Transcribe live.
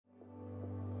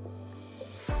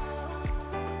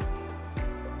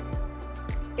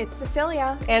It's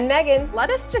Cecilia. And Megan. Let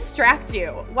us distract you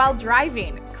while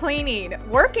driving, cleaning,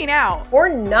 working out. Or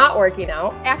not working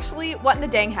out. Actually, what in the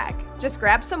dang heck? Just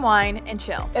grab some wine and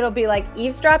chill. It'll be like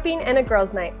eavesdropping and a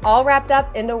girls' night, all wrapped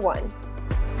up into one.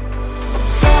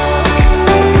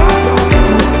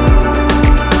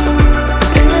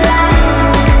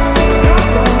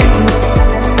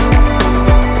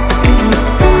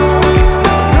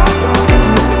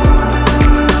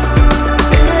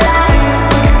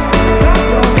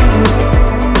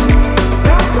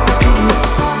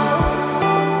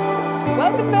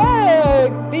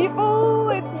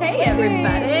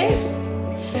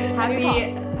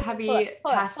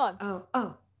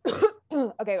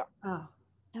 Okay, go. Oh,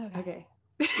 okay.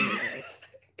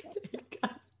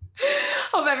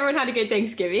 Hope everyone had a good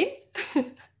Thanksgiving.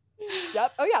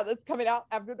 Yep. Oh yeah, that's coming out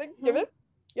after Thanksgiving.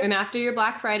 Yep. And after your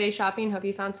Black Friday shopping, hope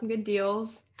you found some good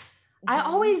deals.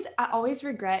 Mm-hmm. I always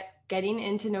regret getting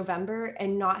into November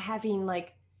and not having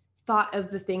like thought of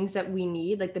the things that we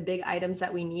need, like the big items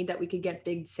that we need that we could get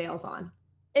big sales on.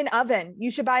 An oven.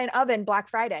 You should buy an oven Black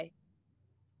Friday.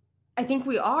 I think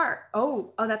we are.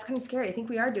 Oh, that's kind of scary. I think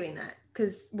we are doing that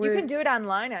because you can do it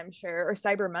online, I'm sure, or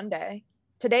Cyber Monday.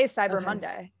 Today's Cyber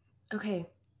Monday. Okay.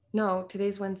 No,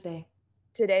 today's Wednesday.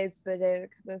 Today's the day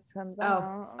this comes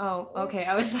out. Oh, okay.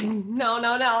 I was like,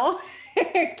 no.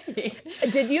 Okay.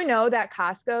 Did you know that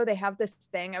Costco, they have this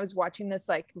thing, I was watching this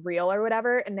like reel or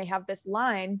whatever, and they have this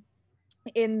line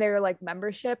in their like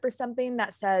membership or something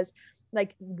that says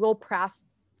like, we'll price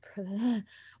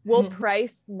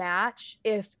match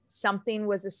if something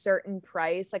was a certain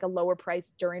price, like a lower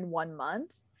price during 1 month.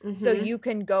 Mm-hmm. So you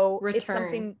can go return. If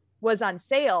something was on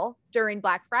sale during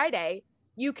Black Friday,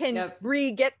 you can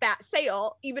re-get that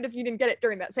sale, even if you didn't get it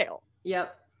during that sale.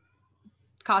 Yep.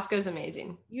 Costco's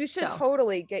amazing. You should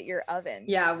totally get your oven.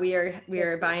 Yeah, we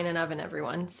are buying an oven,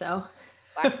 everyone. So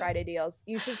Black Friday deals.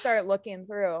 You should start looking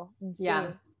through and see.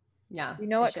 Yeah. Do you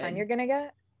know what kind you're going to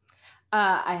get?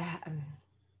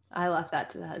 I left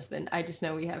that to the husband. I just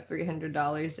know we have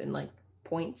 $300 in like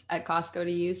points at Costco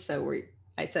to use. So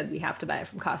I said we have to buy it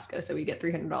from Costco. So we get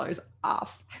 $300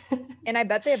 off. And I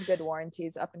bet they have good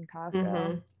warranties up in Costco.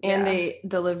 Mm-hmm. And the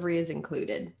delivery is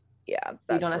included. Yeah.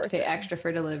 So you don't have to pay extra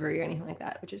for delivery or anything like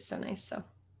that, which is so nice. So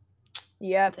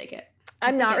yeah, I'll take it.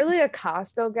 I'm not really a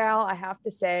Costco gal. I have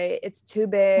to say it's too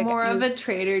big. More of a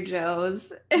Trader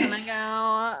Joe's. But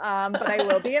I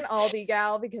will be an Aldi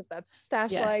gal because that's what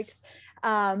Stash likes.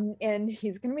 And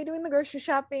he's going to be doing the grocery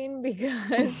shopping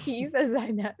because he says, I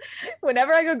know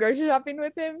whenever I go grocery shopping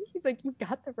with him, he's like, you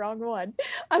got the wrong one.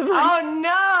 I'm like, oh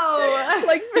no.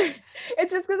 Like,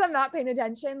 it's just because I'm not paying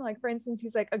attention. Like, for instance,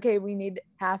 he's like, okay, we need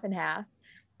half and half.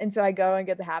 And so I go and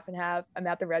get the half and half. I'm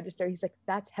at the register. He's like,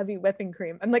 that's heavy whipping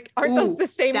cream. I'm like, aren't those the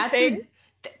same thing?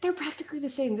 They're practically the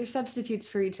same. They're substitutes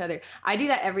for each other. I do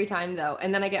that every time though.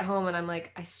 And then I get home and I'm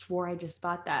like, I swore I just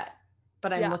bought that.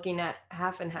 But I'm looking at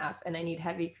half and half and I need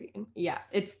heavy cream. Yeah,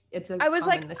 it's a I was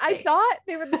like, mistake. I thought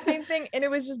they were the same thing and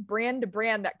it was just brand to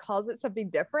brand that calls it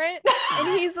something different.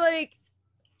 And he's like,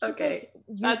 okay,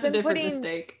 that's a different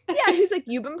mistake. Yeah, he's like,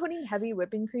 you've been putting heavy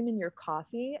whipping cream in your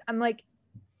coffee? I'm like,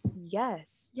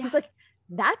 yes. Yeah. He's like,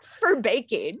 that's for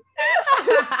baking.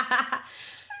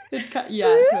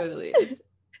 Totally.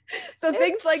 So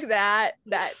things like that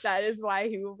is why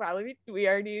he will probably we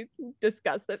already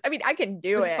discussed this. I mean, I can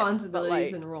do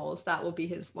responsibilities and roles. That will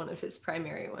be one of his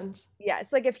primary ones. Yeah,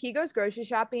 it's like if he goes grocery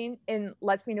shopping and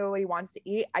lets me know what he wants to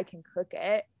eat, I can cook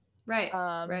it. Right.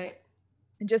 Right.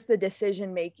 Just the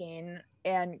decision making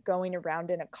and going around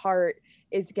in a cart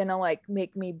is gonna like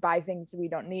make me buy things we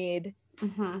don't need.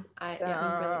 Mm-hmm. I'm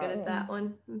really good at that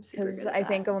one. Because I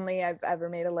think only I've ever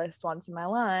made a list once in my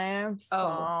life. So.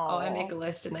 Oh, I make a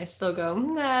list and I still go,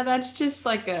 nah, that's just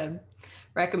like a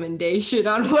recommendation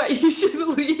on what you should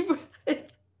leave with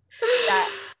it.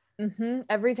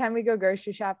 Every time we go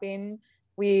grocery shopping,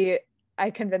 I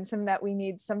convince him that we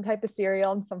need some type of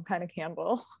cereal and some kind of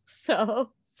candle.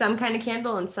 So some kind of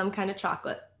candle and some kind of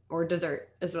chocolate or dessert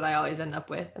is what I always end up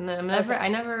with. And then I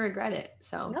never regret it.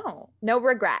 So no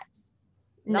regrets.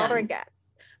 No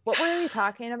regrets. What were we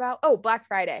talking about? Oh, Black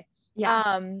Friday.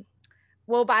 Yeah.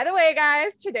 Well, by the way,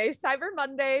 guys, today's Cyber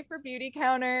Monday for Beauty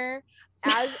Counter.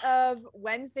 As of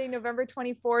Wednesday, November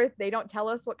 24th, they don't tell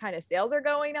us what kind of sales are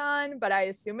going on, but I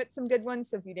assume it's some good ones.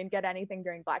 So if you didn't get anything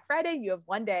during Black Friday, you have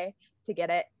one day to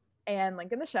get it, and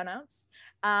link in the show notes.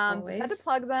 Just had to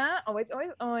plug that.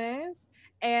 Always.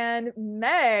 And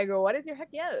Meg, what is your heck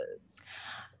yes?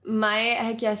 My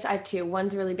heck yes, I have two.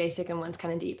 One's really basic and one's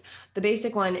kind of deep. The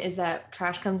basic one is that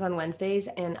trash comes on Wednesdays,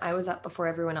 and I was up before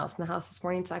everyone else in the house this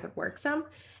morning so I could work some.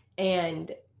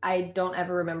 And I don't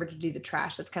ever remember to do the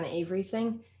trash. That's kind of Avery's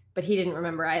thing. but he didn't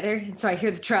remember either. And so I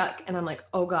hear the truck and I'm like,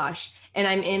 oh gosh. And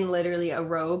I'm in literally a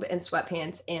robe and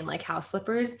sweatpants and like house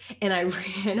slippers. And I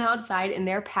ran outside and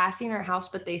they're passing our house,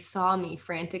 but they saw me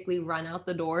frantically run out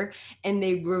the door and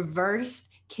they reversed,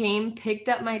 came, picked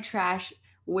up my trash,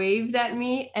 waved at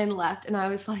me and left. And I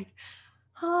was like,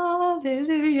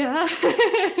 hallelujah.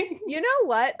 You know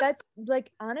what? That's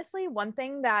like, honestly, one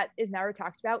thing that is never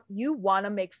talked about. You want to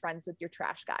make friends with your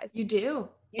trash guys. You do.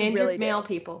 You and really your male do.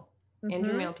 people. Mhm. And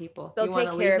your male people. They'll you want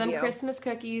take to care leave of them you. Christmas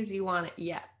cookies. You want it.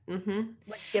 Yeah. Mm-hmm.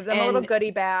 Like, give them a little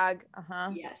goodie bag.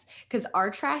 Yes. Because our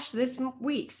trash this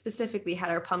week specifically had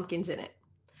our pumpkins in it.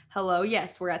 Hello.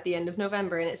 Yes. We're at the end of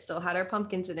November and it still had our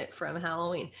pumpkins in it from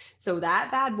Halloween. So that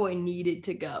bad boy needed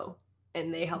to go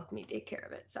and they helped me take care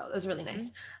of it. So it was really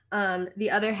nice.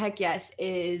 The other heck yes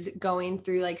is going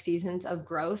through like seasons of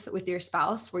growth with your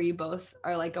spouse where you both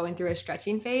are like going through a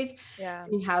stretching phase. Yeah.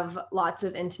 You have lots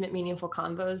of intimate, meaningful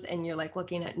convos and you're like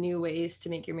looking at new ways to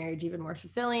make your marriage even more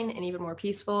fulfilling and even more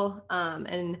peaceful.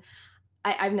 And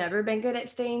I've never been good at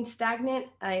staying stagnant.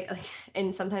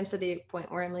 And sometimes to the point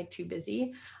where I'm like too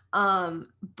busy.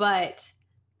 But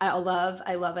I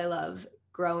love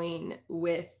growing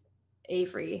with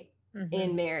Avery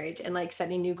in marriage and like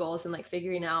setting new goals and like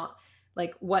figuring out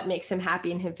like what makes him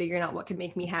happy and him figuring out what could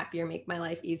make me happier, make my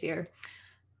life easier.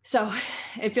 So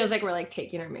it feels like we're like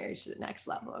taking our marriage to the next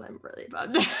level and I'm really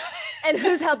bummed. And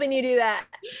who's helping you do that?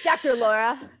 Dr.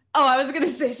 Laura. Oh, I was going to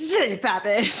say Cecilia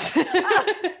Pappas.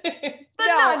 The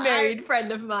non-married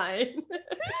friend of mine.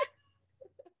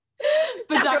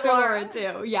 But Dr. Laura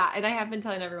too. Yeah. And I have been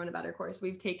telling everyone about her course.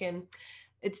 We've taken,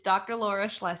 it's Dr. Laura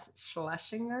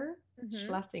Schlesinger.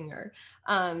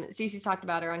 Cece's talked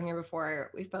about her on here before.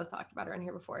 We've both talked about her on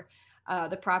here before.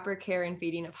 The Proper Care and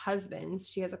Feeding of Husbands.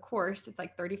 She has a course. It's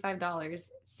like $35,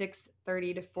 6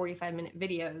 30 to 45 minute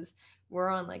videos. We're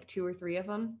on like 2 or 3 of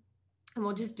them. And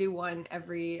we'll just do one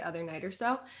every other night or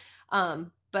so.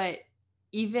 But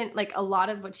even like a lot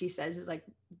of what she says is like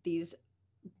these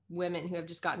women who have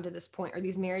just gotten to this point or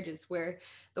these marriages where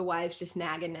the wives just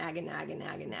nag,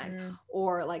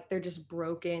 or like they're just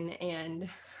broken and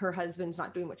her husband's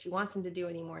not doing what she wants him to do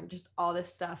anymore and just all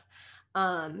this stuff.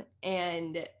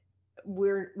 And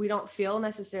we don't feel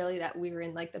necessarily that we were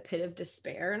in like the pit of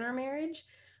despair in our marriage,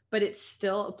 but it's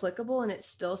still applicable and it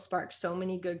still sparks so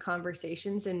many good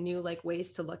conversations and new like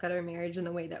ways to look at our marriage and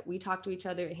the way that we talk to each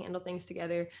other and handle things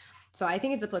together. So I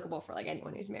think it's applicable for like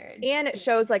anyone who's married. And it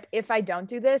shows like, if I don't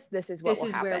do this, this is what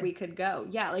will happen. Where we could go.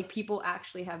 Yeah. Like people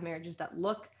actually have marriages that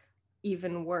look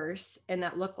even worse and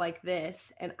that look like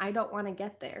this. And I don't want to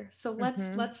get there. So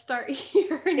let's start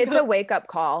here. It's a wake up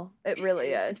call. It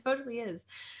really is. It totally is.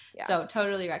 Yeah. So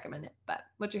totally recommend it. But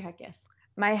what's your heck yes?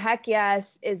 My heck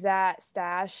yes is that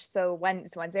Stash. So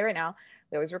it's Wednesday right now.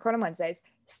 We always record on Wednesdays.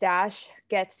 Stash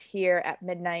gets here at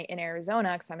midnight in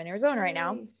Arizona because I'm in Arizona right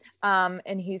now.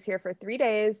 And he's here for 3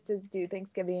 days to do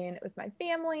Thanksgiving with my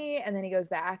family. And then he goes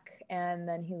back and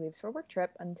then he leaves for a work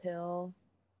trip until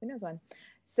who knows when.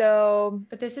 So.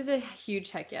 But this is a huge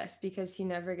heck yes because he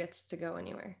never gets to go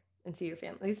anywhere and see your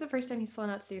family. This is the first time he's flown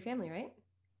out to see your family, right?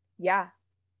 Yeah.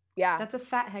 Yeah. That's a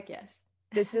fat heck yes.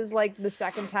 This is like the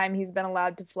second time he's been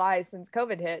allowed to fly since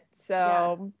COVID hit.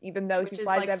 So even though he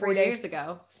flies like every day. 4 years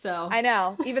ago. So I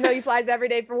know, even though he flies every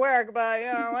day for work, but you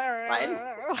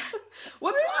know,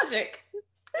 what's logic?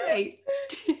 Hey.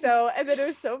 So, and then it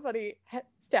was so funny.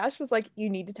 Stash was like, "You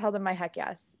need to tell them my heck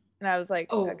yes," and I was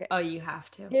like, "Okay." Oh, you have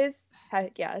to. His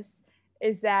heck yes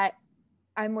is that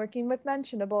I'm working with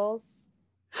Mentionables.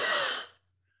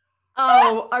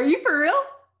 Oh, are you for real?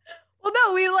 Well,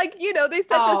 no, we like, they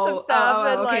sent us some stuff.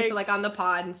 And okay, like, so like on the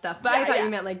pod and stuff. But I thought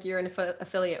you meant like you're an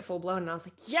affiliate full blown. And I was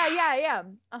like, yeah, I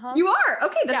am. You are?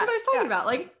 Okay, that's what I was talking about.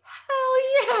 Like,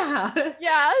 hell yeah.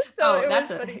 Yeah, so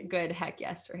that's a good heck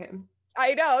yes for him.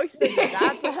 I know. He said,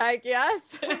 that's a heck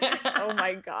yes. Like, oh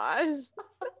my gosh.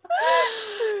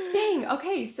 Dang.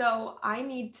 Okay, so I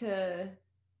need to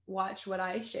watch what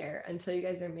I share until you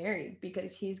guys are married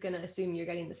because he's going to assume you're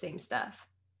getting the same stuff.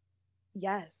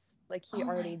 Yes, like he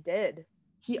already did.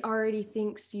 He already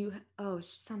thinks you. Oh,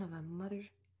 son of a mother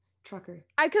trucker.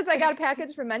 Because I got a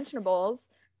package from Mentionables,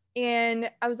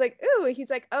 and I was like, "Ooh." He's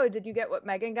like, "Oh, did you get what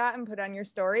Megan got and put on your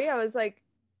story?" I was like,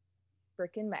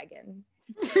 "Frickin' Megan."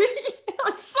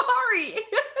 I'm sorry.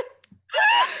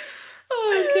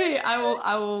 Okay, I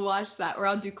will watch that, or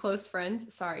I'll do close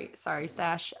friends. Sorry,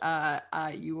 Stash.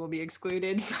 You will be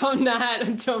excluded from that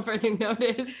until further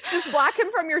notice. Just block him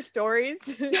from your stories.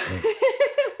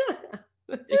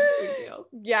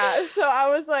 Yeah. So I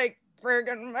was like,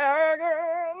 friggin'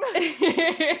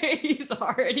 Megan. He's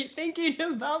already thinking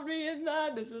about me in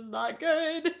that. This is not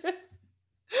good.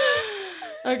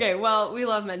 Okay, well, we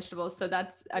love vegetables, so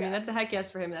that's, I mean, that's a heck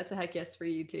yes for him. That's a heck yes for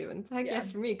you too, and it's a heck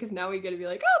yes for me because now we get to be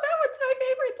like, oh, that one's my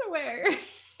favorite to wear.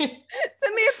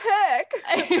 Send me a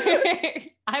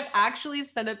pic. I've actually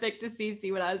sent a pic to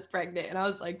Cece when I was pregnant, and I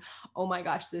was like, oh my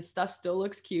gosh, this stuff still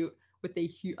looks cute with a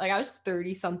huge, like I was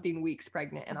 30 something weeks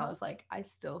pregnant, and I was like, I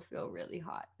still feel really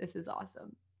hot. This is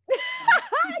awesome.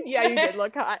 Yeah, you did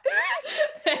look hot.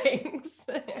 Thanks.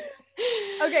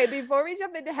 Okay, before we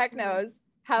jump into Heck Knows,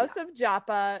 House of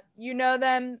Joppa, you know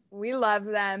them, we love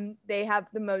them. They have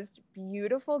the most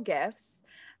beautiful gifts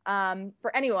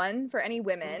for anyone, for any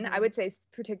women. I would say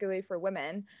particularly for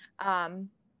women.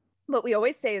 But we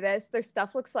always say this, their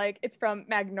stuff looks like it's from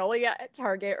Magnolia at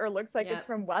Target or looks like it's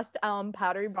from West Elm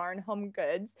Pottery Barn Home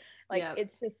Goods. Like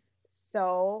it's just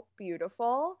so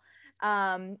beautiful.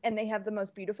 And they have the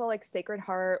most beautiful like Sacred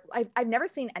Heart. I've never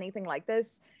seen anything like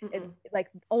this. Like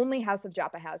only House of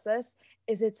Joppa has this.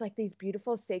 It's like these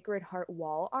beautiful Sacred Heart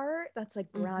wall art that's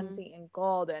like bronzy and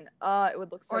gold, and it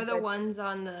would look so or the good. ones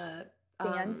on the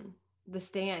stand. The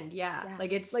stand,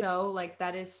 like it's like, so like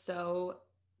that is so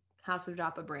House of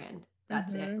Joppa brand.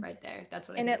 That's it right there. That's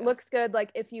what. And it looks good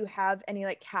like if you have any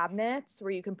like cabinets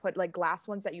where you can put like glass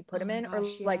ones that you put them in, or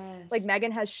like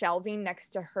Megan has shelving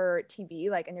next to her TV,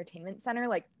 like entertainment center,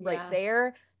 like right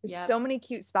there. There's so many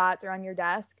cute spots around your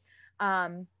desk.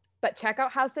 But check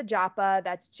out House of Joppa.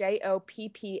 That's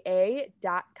JOPPA.com.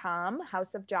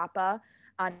 House of Joppa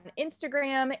on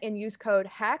Instagram, and use code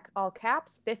HECK, all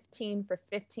caps, 15 for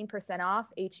 15% off,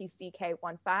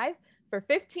 HECK15 for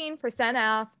 15%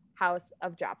 off House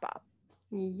of Joppa.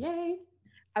 Yay.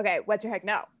 Okay, what's your Heck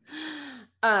No?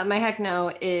 My Heck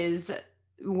No is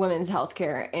women's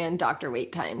healthcare and doctor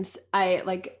wait times. I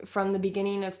like from the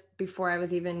beginning of before I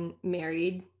was even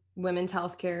married, women's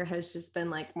healthcare has just been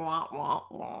like wah, wah,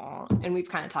 wah. And we've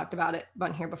kind of talked about it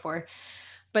on here before.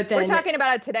 But then we're talking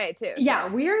about it today too. So. Yeah,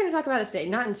 we are going to talk about it today,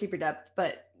 not in super depth,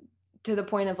 but to the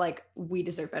point of like, we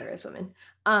deserve better as women.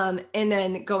 And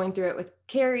then going through it with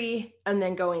Carrie and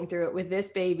then going through it with this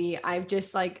baby, I've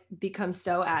just like become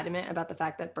so adamant about the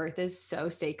fact that birth is so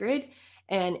sacred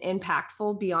and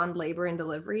impactful beyond labor and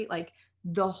delivery. Like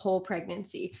the whole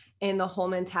pregnancy and the whole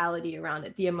mentality around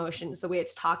it, the emotions, the way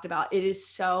it's talked about, it is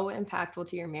so impactful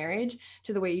to your marriage,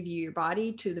 to the way you view your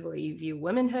body, to the way you view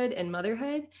womanhood and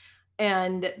motherhood.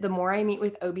 And the more I meet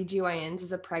with OBGYNs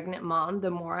as a pregnant mom, the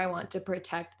more I want to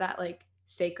protect that like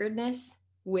sacredness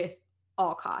with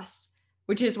all costs,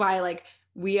 which is why like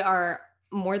we are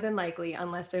more than likely,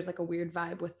 unless there's like a weird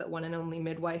vibe with the one and only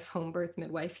midwife, home birth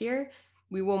midwife here,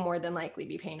 we will more than likely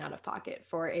be paying out of pocket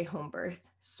for a home birth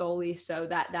solely so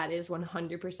that that is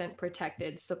 100%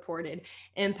 protected, supported,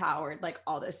 empowered, like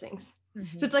all those things.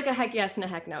 So it's like a heck yes and a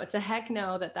heck no. It's a heck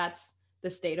no that that's the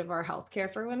state of our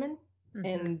healthcare for women.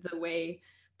 And the way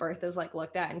birth is like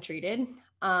looked at and treated.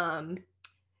 I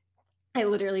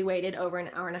literally waited over an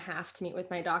hour and a half to meet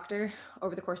with my doctor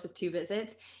over the course of 2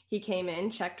 visits. He came in,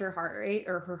 checked her heart rate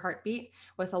or her heartbeat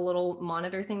with a little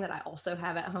monitor thing that I also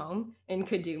have at home and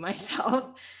could do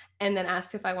myself. And then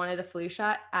asked if I wanted a flu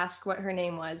shot, asked what her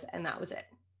name was, and that was it.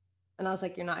 And I was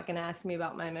like, you're not going to ask me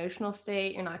about my emotional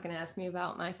state. You're not going to ask me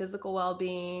about my physical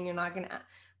well-being. You're not going to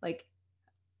like,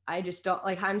 I just don't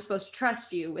like, I'm supposed to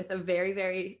trust you with a very,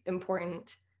 very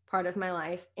important part of my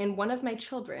life and one of my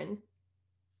children.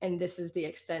 And this is the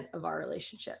extent of our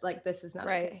relationship. Like, this is not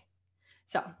okay.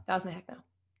 So that was my heck no.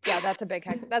 Yeah, that's a big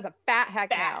heck. That's a fat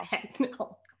heck no. Heck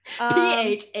no.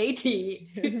 PHAT.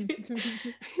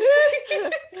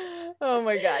 Oh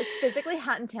my gosh. Physically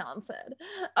hot and talented.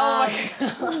 Oh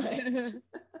my God.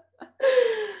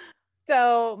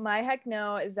 So my heck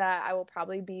no is that I will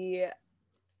probably be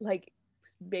like,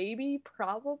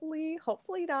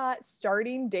 hopefully not,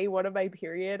 starting day 1 of my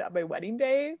period on my wedding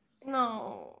day.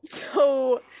 No.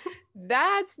 So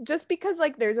that's just because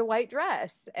like there's a white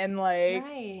dress and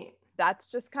like that's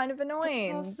just kind of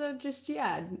annoying. It's also just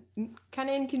kind of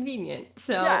inconvenient.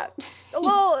 So yeah, a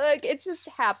little like it just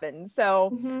happens.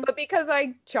 So but because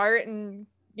I chart and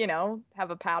have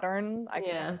a pattern, I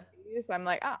can see, so I'm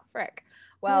like, frick.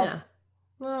 Well,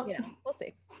 we'll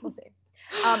see.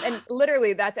 And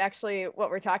literally that's actually what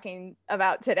we're talking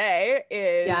about today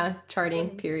is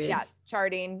charting periods. Yeah,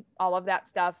 charting, all of that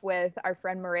stuff with our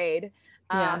friend Mairead.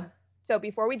 So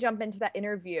before we jump into that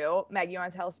interview, Meg, you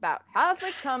want to tell us about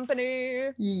Catholic Company?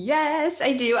 Yes,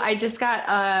 I do. I just got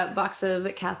a box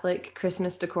of Catholic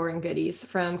Christmas decor and goodies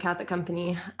from Catholic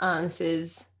Company. This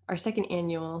is our 2nd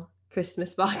annual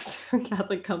Christmas box from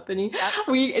Catholic Company. Yep.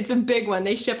 It's a big one.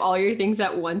 They ship all your things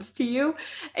at once to you,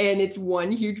 and it's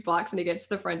one huge box, and it gets to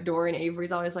the front door, and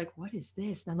Avery's always like, what is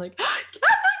this? And I'm like, Catholic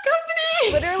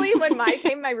Literally when mine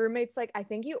came, my roommate's like, I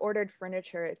think you ordered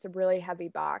furniture. It's a really heavy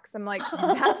box. I'm like,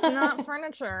 that's not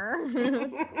furniture.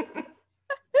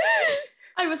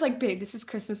 I was like, babe, this is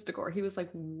Christmas decor. He was like,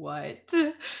 what?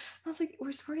 I was like,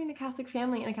 we're supporting a Catholic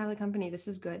family and a Catholic company. This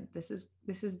is good. This is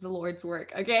the Lord's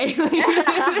work. Okay.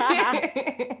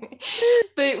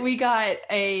 But we got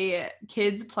a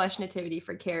kids plush nativity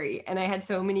for Carrie. And I had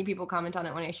so many people comment on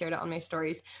it when I shared it on my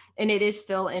stories. And it is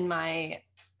still in my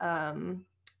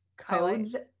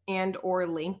codes and or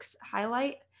links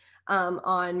highlight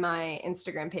on my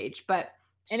Instagram page. But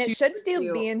and it should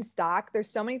still be in stock. There's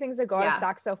so many things that go out of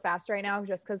stock so fast right now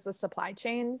just because the supply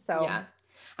chain. So yeah,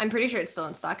 I'm pretty sure it's still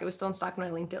in stock. It was still in stock when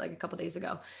I linked it like a couple days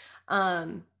ago.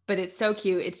 But it's so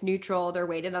cute. It's neutral. They're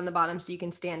weighted on the bottom so you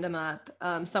can stand them up.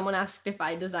 Someone asked if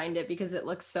I designed it because it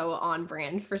looks so on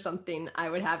brand for something I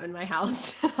would have in my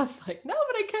house. I was like, no,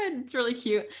 but I could. It's really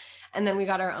cute. And then we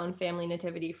got our own family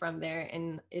nativity from there,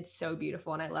 and it's so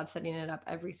beautiful. And I love setting it up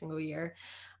every single year.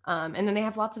 And then they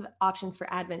have lots of options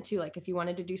for Advent too. Like if you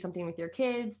wanted to do something with your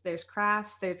kids, there's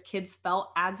crafts, there's kids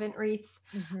felt Advent wreaths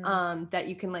that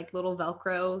you can like little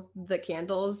Velcro the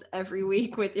candles every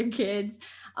week with your kids.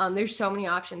 There's so many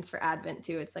options for Advent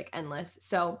too. It's like endless.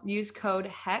 So use code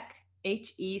HECK,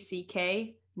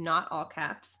 HECK, not all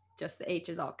caps, just the H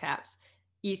is all caps,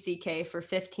 ECK for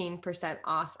 15%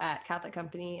 off at Catholic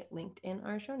Company, linked in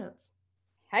our show notes.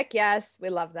 Heck yes, we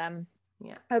love them.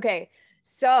 Yeah. Okay.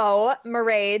 So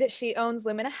Mairead, she owns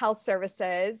Lumina Health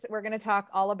Services. We're going to talk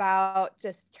all about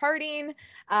just charting.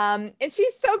 And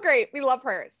she's so great. We love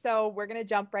her. So we're going to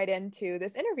jump right into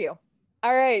this interview.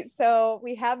 All right. So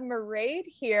we have Mairead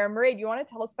here. Mairead, you want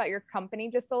to tell us about your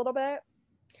company just a little bit?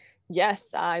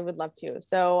 Yes, I would love to.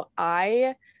 So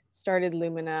I started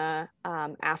Lumina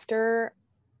after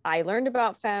I learned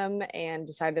about FEM and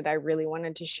decided I really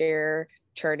wanted to share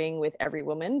charting with every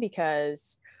woman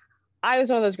because I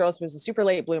was one of those girls who was a super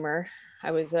late bloomer.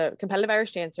 I was a competitive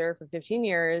Irish dancer for 15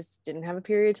 years, didn't have a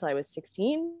period till I was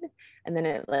 16. And then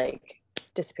it like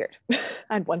disappeared. I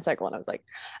had one cycle and I was like,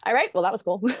 all right, well, that was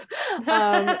cool.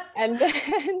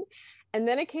 And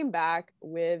then it came back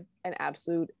with an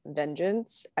absolute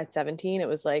vengeance at 17. It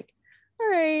was like, all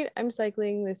right, I'm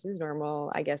cycling. This is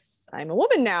normal. I guess I'm a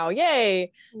woman now.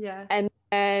 Yay. Yeah.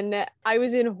 And I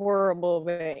was in horrible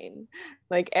pain,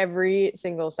 like every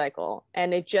single cycle.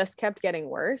 And it just kept getting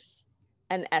worse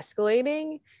and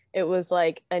escalating. It was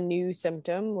like a new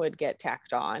symptom would get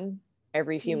tacked on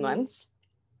every few months.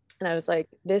 And I was like,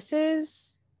 this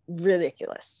is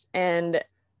ridiculous. And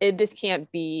this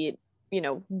can't be,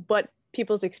 what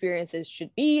people's experiences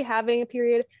should be having a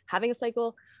period, having a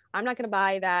cycle. I'm not going to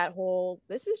buy that whole,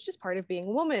 this is just part of being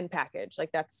a woman package.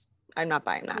 Like I'm not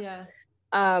buying that. Yeah.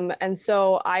 And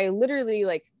so I literally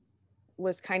like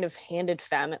was kind of handed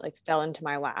FEM. It like fell into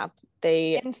my lap.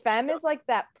 And FEM is like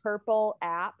that purple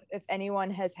app. If anyone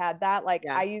has had that, like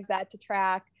I use that to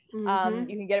track. You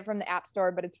can get it from the App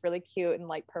Store, but it's really cute and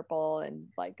like purple and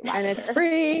like lavender. And it's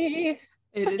free.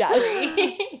 It is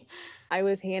free. I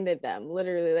was handed them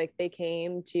literally. Like I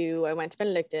went to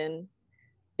Benedictine.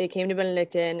 They came to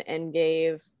Benedictine and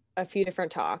gave a few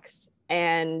different talks,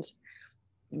 and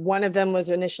one of them was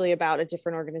initially about a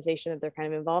different organization that they're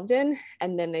kind of involved in.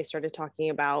 And then they started talking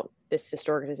about this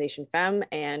sister organization, FEM,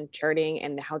 and charting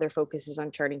and how their focus is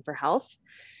on charting for health.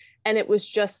 And it was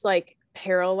just like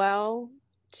parallel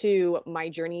to my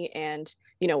journey and,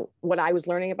 what I was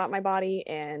learning about my body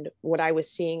and what I was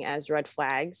seeing as red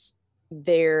flags.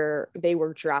 They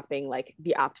were dropping like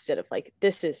the opposite of like,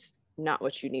 this is not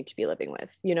what you need to be living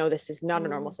with. This is not a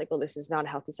normal cycle. This is not a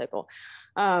healthy cycle.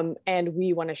 And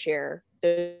we want to share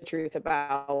the truth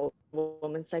about what a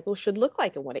woman's cycle should look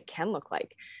like and what it can look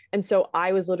like. And so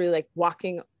I was literally like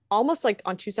walking almost like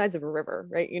on two sides of a river,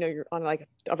 right? You're on like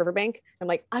a riverbank. I'm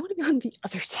like, I want to be on the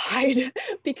other side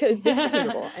because this is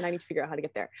miserable and I need to figure out how to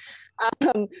get there.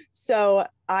 So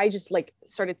I just like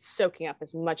started soaking up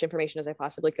as much information as I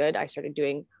possibly could. I started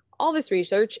doing all this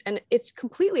research and it's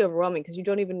completely overwhelming because you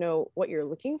don't even know what you're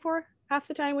looking for half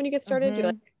the time when you get started. You're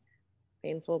like,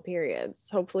 painful periods.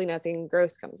 Hopefully nothing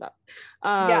gross comes up.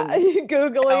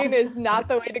 Googling is not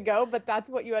the way to go, but that's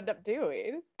what you end up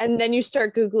doing. And then you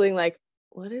start Googling like,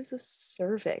 what is a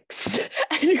cervix?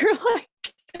 And you're like,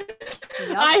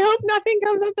 I hope nothing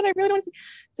comes up that I really don't want to see.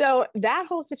 So that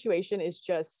whole situation is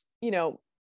just,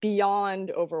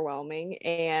 beyond overwhelming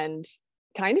and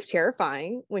kind of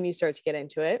terrifying when you start to get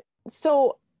into it.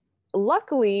 So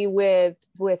luckily with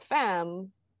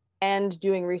FEM and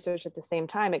doing research at the same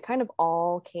time, it kind of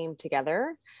all came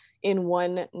together in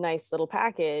one nice little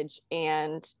package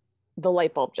and the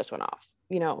light bulb just went off.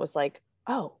 It was like,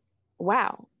 oh,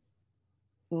 wow,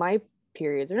 my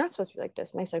periods are not supposed to be like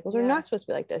this. My cycles are not supposed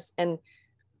to be like this. And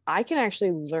I can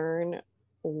actually learn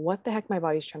what the heck my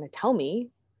body's trying to tell me.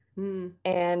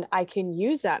 And I can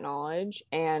use that knowledge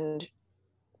and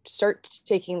start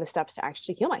taking the steps to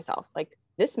actually heal myself. Like,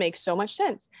 this makes so much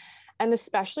sense. And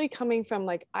especially coming from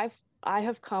like, I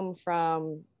have come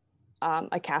from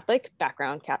a Catholic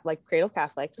background, like cradle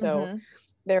Catholic. So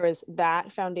there was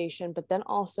that foundation, but then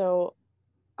also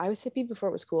I was hippie before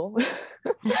it was cool.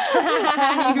 You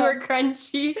were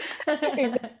crunchy.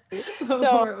 Exactly.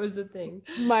 Before it was a thing.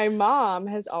 My mom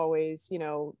has always, you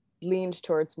know, leaned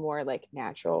towards more like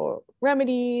natural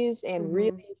remedies and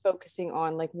really focusing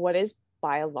on like what is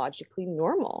biologically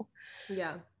normal.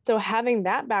 Yeah. So having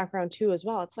that background too as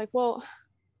well, it's like, well,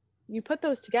 you put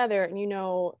those together and, you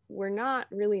know, we're not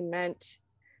really meant,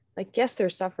 like, yes,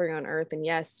 there's suffering on earth, and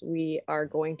yes, we are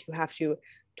going to have to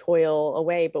toil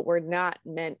away, but we're not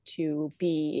meant to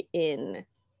be in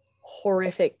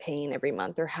horrific pain every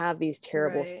month or have these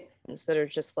terrible things that are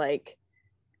just like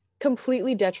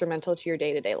completely detrimental to your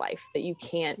day-to-day life that you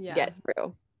can't get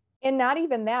through. And not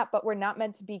even that, but we're not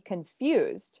meant to be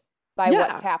confused by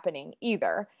what's happening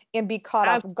either, and be caught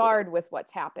off guard with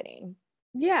what's happening.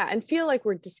 Yeah, and feel like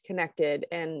we're disconnected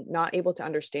and not able to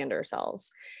understand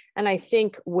ourselves. And I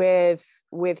think with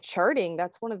charting,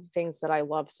 that's one of the things that I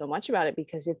love so much about it,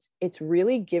 because it's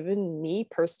really given me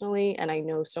personally, and I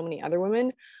know so many other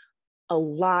women, a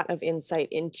lot of insight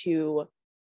into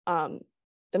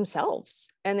themselves.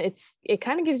 And it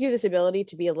kind of gives you this ability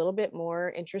to be a little bit more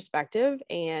introspective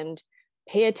and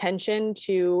pay attention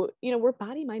to, you know, we're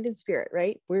body, mind, and spirit,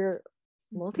 right? We're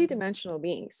multidimensional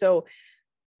beings. So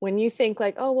when you think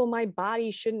like, oh, well, my body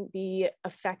shouldn't be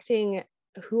affecting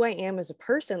who I am as a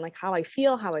person, like how I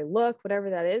feel, how I look,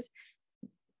 whatever that is,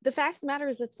 the fact of the matter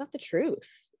is that's not the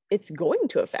truth. It's going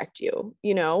to affect you,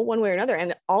 you know, one way or another.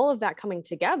 And all of that coming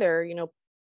together, you know,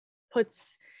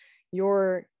 puts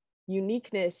your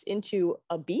uniqueness into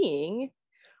a being.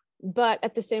 But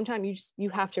at the same time, you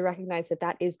have to recognize that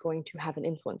that is going to have an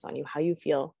influence on you, how you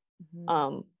feel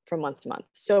from month to month.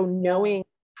 So knowing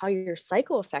how your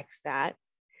cycle affects that,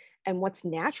 and what's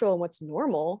natural and what's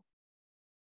normal,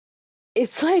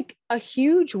 it's like a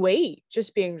huge weight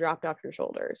just being dropped off your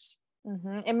shoulders.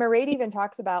 And Mairead even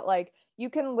talks about like,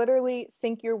 you can literally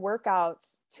sync your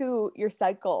workouts to your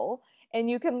cycle, and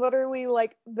you can literally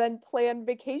like then plan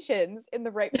vacations in the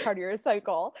right part of your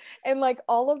cycle. And like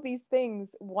all of these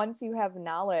things, once you have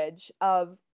knowledge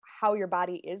of how your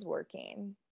body is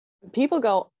working. People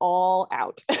go all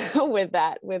out with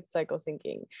cycle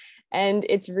syncing. And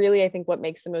it's really, I think, what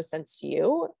makes the most sense to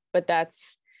you. But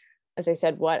that's, as I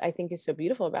said, what I think is so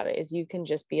beautiful about it is you can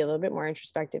just be a little bit more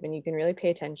introspective, and you can really pay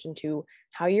attention to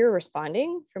how you're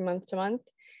responding from month to month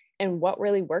and what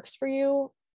really works for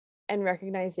you, and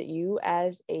recognize that you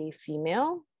as a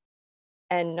female,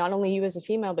 and not only you as a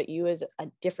female, but you as a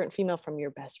different female from your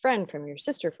best friend, from your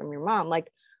sister, from your mom,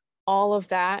 like all of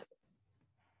that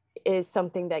is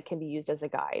something that can be used as a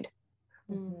guide.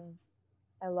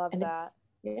 I love that.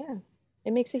 Yeah,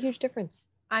 it makes a huge difference.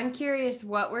 I'm curious,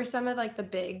 what were some of like the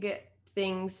big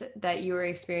things that you were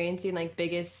experiencing, like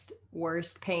biggest,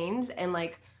 worst pains, and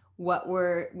like what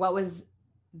was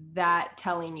that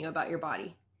telling you about your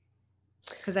body?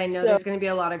 Because I know there's going to be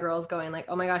a lot of girls going like,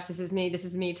 oh my gosh, this is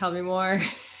me, tell me more.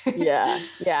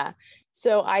 Yeah.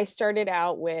 So I started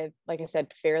out with, like I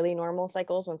said, fairly normal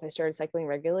cycles once I started cycling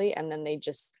regularly, and then they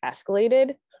just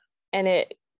escalated. And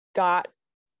it got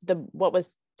what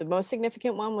was the most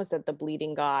significant one was that the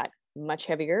bleeding got much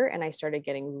heavier, and I started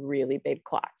getting really big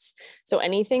clots. So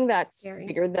anything that's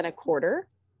bigger than a quarter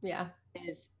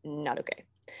is not okay.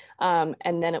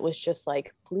 And then it was just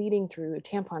like bleeding through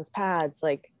tampons, pads,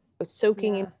 like it was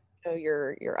soaking in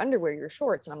your underwear, your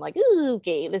shorts, and I'm like, ooh,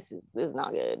 okay, this is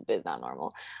not good, this is not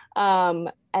normal.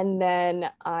 And then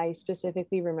I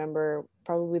specifically remember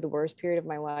probably the worst period of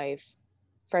my life,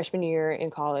 freshman year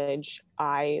in college.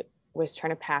 I was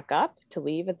trying to pack up to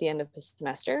leave at the end of the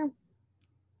semester,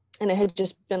 and it had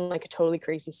just been like a totally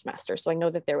crazy semester. So I know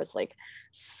that there was like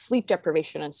sleep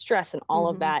deprivation and stress and all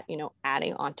of that, you know,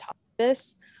 adding on top of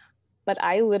this. But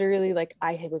I literally, like,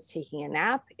 I was taking a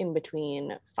nap in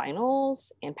between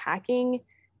finals and packing,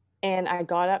 and I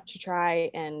got up to try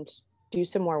and do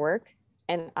some more work,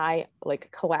 and I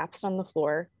like collapsed on the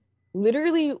floor,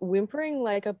 literally whimpering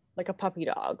like a puppy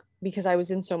dog, because I was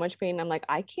in so much pain. I'm like,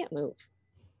 I can't move.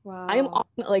 Wow. I am on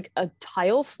like a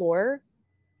tile floor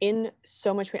in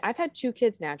so much pain. I've had 2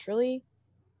 kids naturally.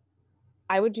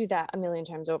 I would do that a million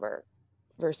times over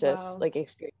versus like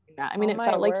experiencing that. I mean, it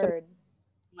felt like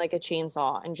like a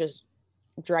chainsaw and just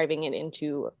driving it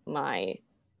into my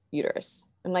uterus.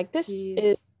 I'm like, this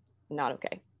is not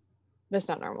okay. That's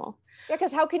not normal. Yeah,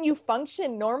 because how can you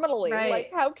function normally? Right,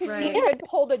 Like, how can right. you even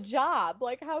hold a job?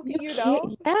 Like, how can you know?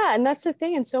 Yeah, and that's the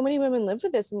thing. And so many women live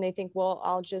with this, and they think, well,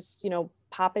 I'll just,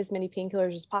 pop as many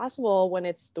painkillers as possible when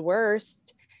it's the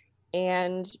worst.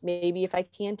 And maybe if I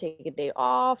can take a day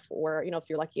off, or, if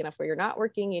you're lucky enough where you're not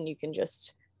working and you can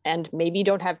just, and maybe you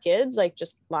don't have kids, like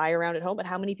just lie around at home. But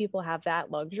how many people have that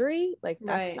luxury? Like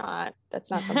that's Right. not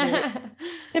something that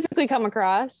typically come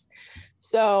across.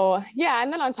 So yeah.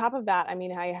 And then on top of that, I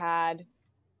mean, I had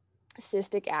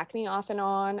cystic acne off and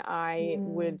on. I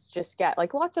would just get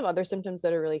like lots of other symptoms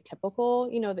that are really typical,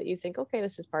 that you think, okay,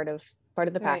 this is part of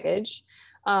the package.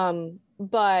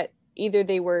 But either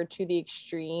they were to the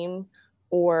extreme,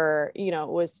 or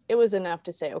it was enough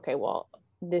to say, okay, well,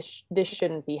 this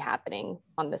shouldn't be happening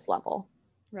on this level.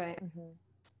 Right.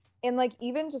 And like,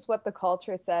 even just what the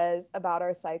culture says about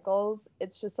our cycles,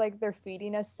 it's just like they're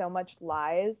feeding us so much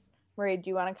lies. Marie, do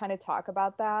you want to kind of talk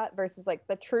about that versus like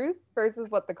the truth versus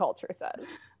what the culture says?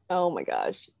 Oh my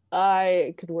gosh,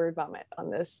 I could word vomit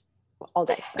on this all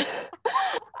day.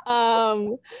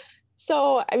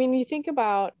 So I mean, you think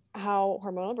about how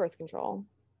hormonal birth control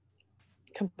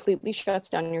completely shuts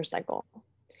down your cycle.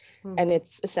 And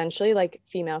it's essentially like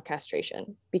female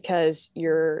castration, because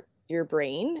your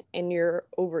brain and your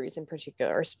ovaries in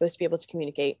particular are supposed to be able to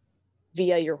communicate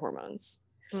via your hormones.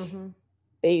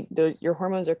 Your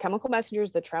hormones are chemical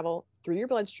messengers that travel through your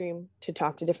bloodstream to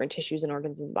talk to different tissues and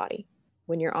organs in the body.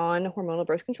 When you're on hormonal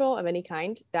birth control of any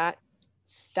kind, that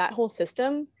whole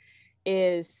system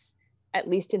is at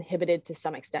least inhibited to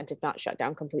some extent, if not shut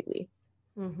down completely.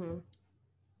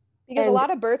 Because a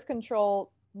lot of birth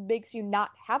control makes you not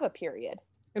have a period.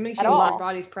 It makes your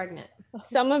body's pregnant.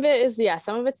 Some of it's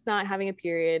not having a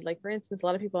period. Like for instance, a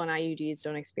lot of people on IUDs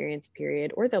don't experience a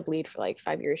period, or they'll bleed for like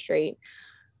 5 years straight.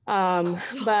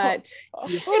 But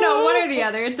one or the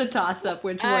other. It's a toss up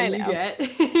which one you get.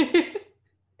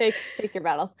 Take your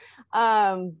battles.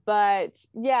 But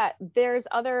yeah, there's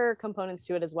other components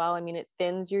to it as well. I mean, it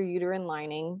thins your uterine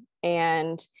lining,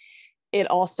 and it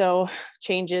also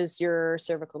changes your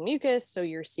cervical mucus. So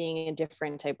you're seeing a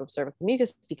different type of cervical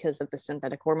mucus because of the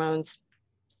synthetic hormones.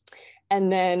 And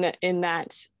then in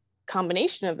that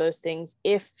combination of those things,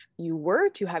 if you were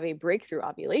to have a breakthrough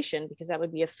ovulation, because that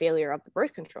would be a failure of the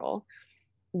birth control,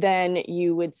 then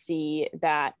you would see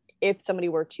that if somebody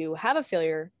were to have a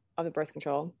failure of the birth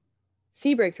control,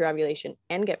 see breakthrough ovulation,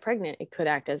 and get pregnant, it could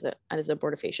act as an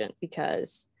abortifacient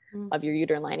because of your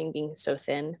uterine lining being so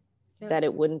thin that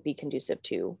it wouldn't be conducive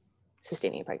to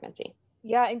sustaining a pregnancy.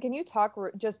 Yeah. And can you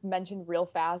just mention real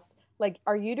fast, like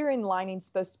our uterine lining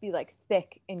supposed to be like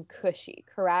thick and cushy,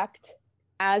 correct?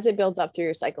 As it builds up through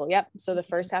your cycle. Yep. So the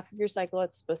first half of your cycle,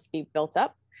 it's supposed to be built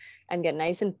up and get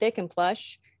nice and thick and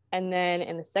plush. And then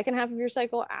in the second half of your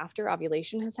cycle, after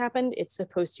ovulation has happened, it's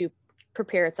supposed to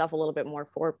prepare itself a little bit more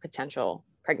for potential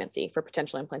pregnancy, for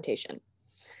potential implantation.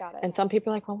 Got it. And some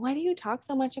people are like, well, why do you talk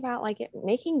so much about like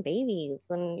making babies?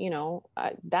 And,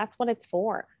 that's what it's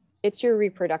for. It's your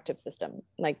reproductive system.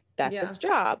 Like that's its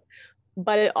job.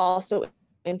 But it also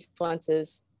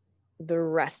influences the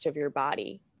rest of your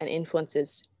body and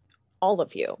influences all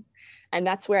of you. And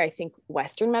that's where I think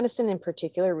Western medicine in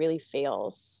particular really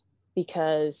fails,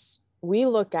 because we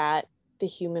look at the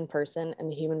human person and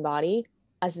the human body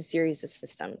as a series of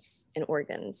systems and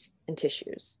organs and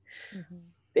tissues.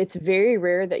 It's very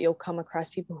rare that you'll come across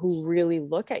people who really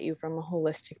look at you from a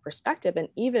holistic perspective, and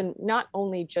even not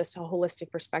only just a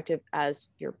holistic perspective as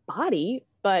your body,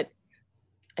 but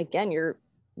again,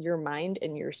 your mind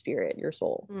and your spirit, your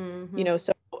soul,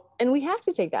 so, and we have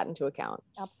to take that into account.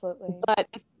 Absolutely. But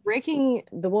breaking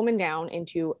the woman down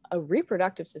into a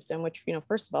reproductive system, which,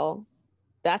 first of all,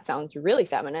 that sounds really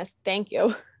feminist. Thank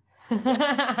you.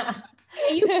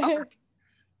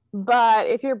 But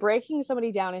if you're breaking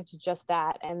somebody down into just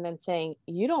that, and then saying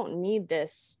you don't need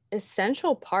this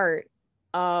essential part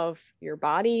of your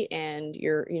body and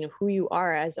your, who you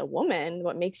are as a woman,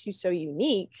 what makes you so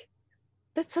unique,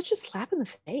 that's such a slap in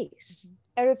the face.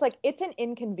 And it's like, it's an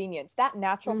inconvenience. That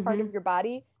natural part of your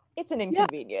body, it's an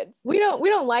inconvenience. We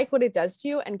don't like what it does to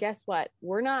you. And guess what?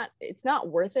 It's not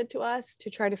worth it to us to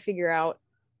try to figure out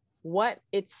what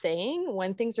it's saying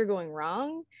when things are going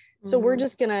wrong. So we're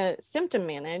just going to symptom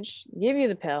manage, give you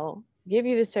the pill, give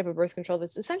you this type of birth control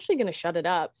that's essentially going to shut it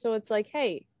up. So it's like,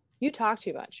 hey, you talk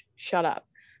too much, shut up.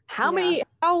 How many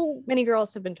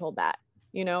girls have been told that?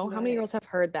 How many girls have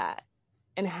heard that?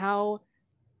 And how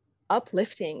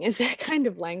uplifting is that kind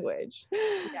of language?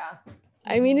 Yeah.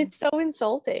 I mean, it's so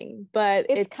insulting, but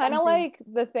it's kind of like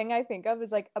the thing I think of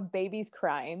is like a baby's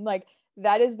crying. Like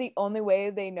that is the only way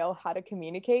they know how to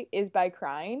communicate is by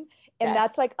crying. And Yes.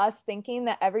 that's like us thinking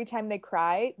that every time they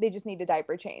cry, they just need a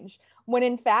diaper change. When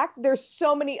in fact, there's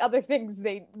so many other things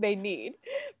they need.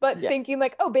 But Yeah. thinking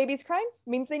like, oh, baby's crying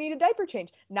means they need a diaper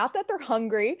change. Not that they're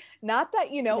hungry, not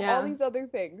that, you know, all Yeah. these other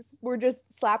things. We're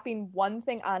just slapping one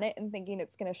thing on it and thinking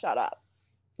it's going to shut up.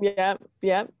 Yep.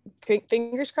 Yep.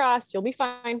 Fingers crossed. You'll be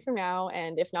fine from now.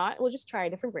 And if not, we'll just try a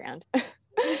different brand.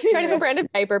 Try a different brand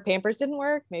of diaper. Pampers didn't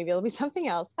work. Maybe it'll be something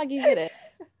else. Huggies did it.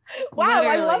 Wow,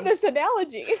 I love Literally. this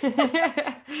analogy.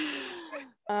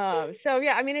 So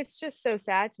yeah, I mean, it's just so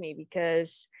sad to me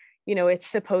because, you know, it was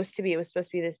supposed to be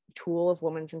this tool of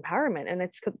women's empowerment, and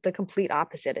it's the complete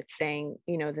opposite. It's saying,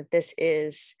 you know, that this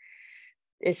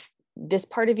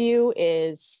part of you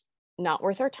is not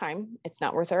worth our time. It's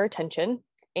not worth our attention.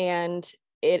 And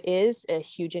it is a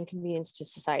huge inconvenience to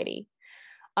society.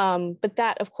 But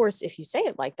that, of course, if you say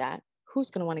it like that,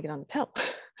 who's going to want to get on the pill?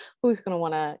 Who's going to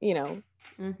want to, you know,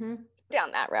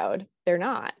 down that road? They're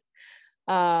not.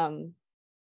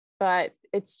 But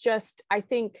it's just, I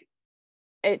think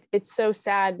it's so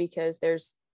sad because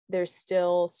there's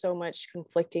still so much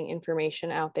conflicting information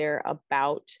out there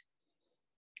about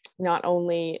not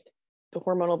only the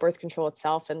hormonal birth control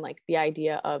itself and like the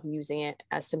idea of using it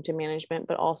as symptom management,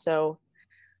 but also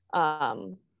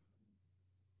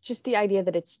just the idea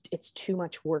that it's too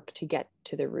much work to get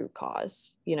to the root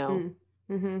cause, you know.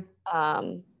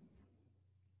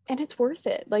 And it's worth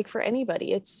it, like for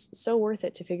anybody. It's so worth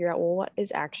it to figure out, well, what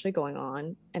is actually going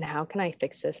on and how can I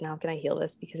fix this and how can I heal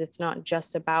this, because it's not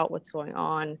just about what's going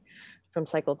on from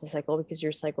cycle to cycle, because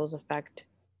your cycles affect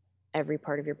every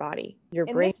part of your body, your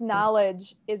brain. This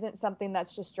knowledge isn't something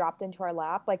that's just dropped into our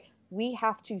lap. Like, we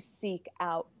have to seek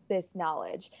out this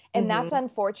knowledge, and that's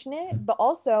unfortunate, but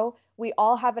also we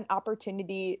all have an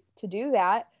opportunity to do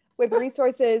that with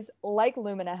resources like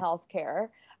Lumina Healthcare,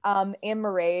 and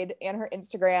Mairead and her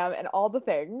Instagram and all the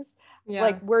things.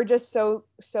 Like, we're just so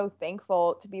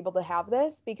thankful to be able to have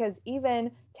this, because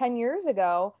even 10 years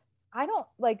ago, I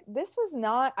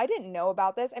didn't know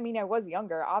about this. I mean, I was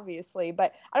younger, obviously,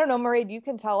 but I don't know, Mairead, you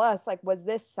can tell us, like, was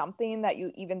this something that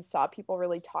you even saw people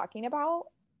really talking about?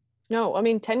 No, I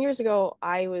mean, 10 years ago,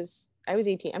 I was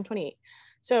 18, I'm 28.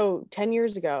 So 10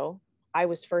 years ago, I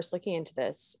was first looking into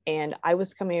this, and I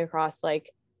was coming across like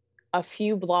a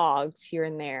few blogs here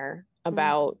and there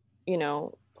about, you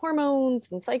know, hormones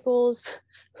and cycles,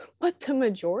 but the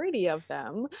majority of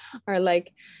them are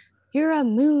like, you're a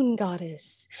moon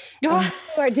goddess, and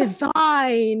you are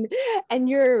divine, and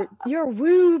your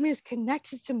womb is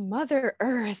connected to Mother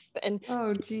Earth, and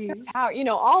oh geez, power, you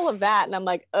know, all of that. And I'm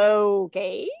like,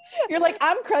 okay, you're like,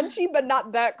 I'm crunchy, but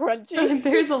not that crunchy.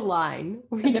 There's a line.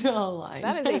 We draw a line.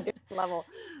 That is a different level.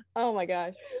 Oh my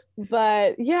gosh.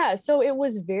 But yeah, so it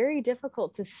was very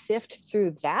difficult to sift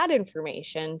through that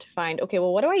information to find, okay,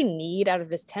 well, what do I need out of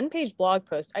this 10-page blog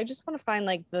post? I just want to find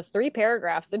like the 3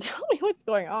 paragraphs that tell me what's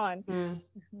going on.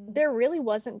 There really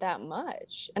wasn't that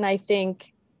much. And I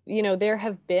think, you know, there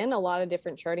have been a lot of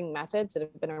different charting methods that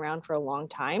have been around for a long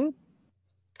time.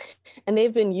 And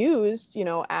they've been used, you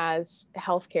know, as a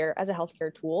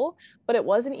healthcare tool. But it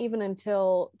wasn't even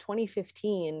until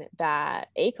 2015 that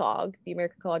ACOG, the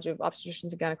American College of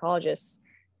Obstetricians and Gynecologists,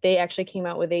 they actually came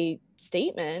out with a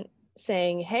statement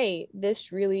saying, hey, the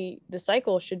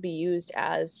cycle should be used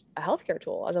as a healthcare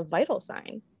tool, as a vital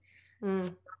sign for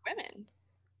women.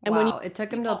 And wow, it took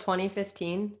them till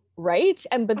 2015. Right.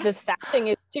 And but the sad thing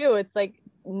is too, it's like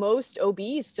most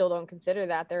OBs still don't consider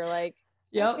that. They're like,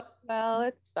 yep. Okay, well,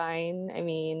 it's fine. I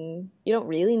mean, you don't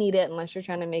really need it unless you're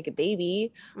trying to make a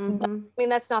baby. But, I mean,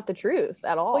 that's not the truth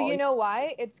at all. Well, you know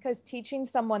why? It's because teaching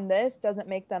someone this doesn't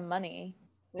make them money.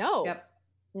 No. Yep.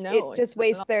 No. It just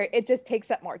it just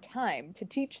takes up more time to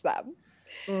teach them.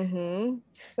 So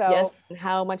yes. And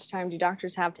how much time do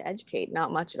doctors have to educate?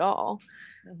 Not much at all.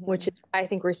 Which is, I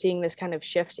think we're seeing this kind of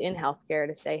shift in healthcare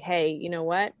to say, hey, you know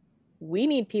what? We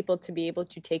need people to be able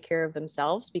to take care of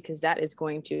themselves, because that is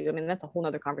going to, I mean, that's a whole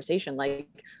nother conversation, like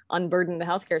unburden the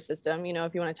healthcare system. You know,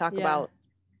 if you want to talk about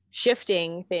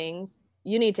shifting things,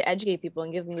 you need to educate people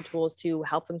and give them the tools to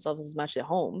help themselves as much at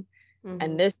home.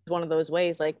 And this is one of those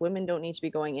ways, like, women don't need to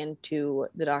be going into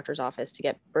the doctor's office to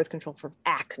get birth control for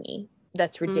acne.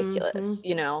 That's ridiculous,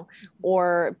 you know,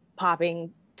 or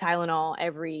popping Tylenol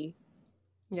every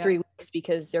 3 weeks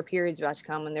because their period's about to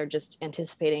come and they're just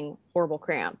anticipating horrible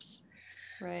cramps.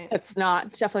 Right. It's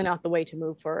definitely not the way to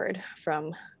move forward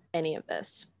from any of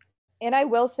this. And I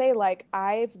will say, like,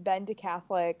 I've been to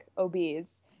Catholic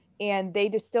OBs and they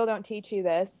just still don't teach you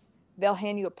this. They'll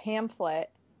hand you a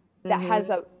pamphlet that has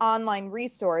an online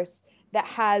resource that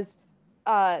has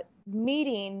a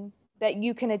meeting that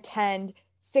you can attend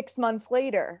 6 months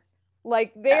later.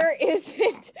 Like there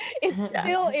isn't, it's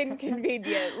still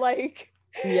inconvenient. Like,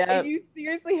 and you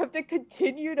seriously have to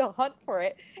continue to hunt for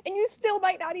it, and you still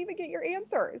might not even get your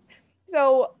answers.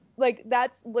 So like,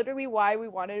 that's literally why we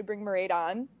wanted to bring Mairead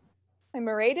on. And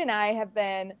Mairead and I have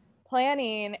been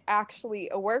planning actually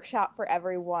a workshop for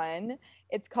everyone.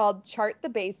 It's called Chart the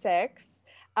Basics.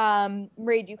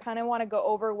 Mairead, do you kind of want to go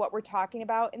over what we're talking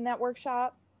about in that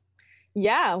workshop?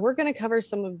 Yeah, we're going to cover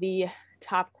some of the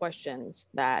top questions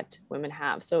that women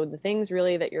have. So the things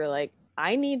really that you're like,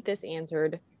 I need this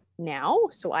answered now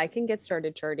so I can get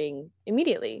started charting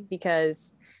immediately,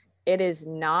 because it is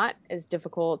not as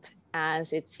difficult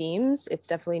as it seems. It's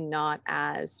definitely not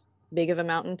as big of a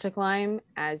mountain to climb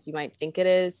as you might think it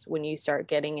is when you start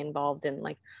getting involved in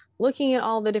like looking at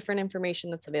all the different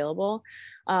information that's available.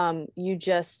 You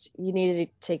need to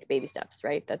take baby steps,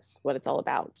 right? That's what it's all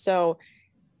about. So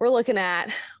we're looking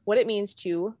at what it means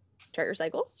to chart your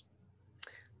cycles,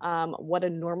 what a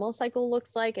normal cycle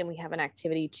looks like, and we have an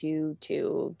activity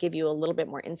to give you a little bit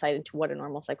more insight into what a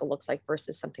normal cycle looks like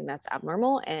versus something that's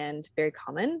abnormal and very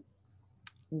common.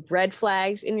 Red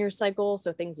flags in your cycle,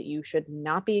 so things that you should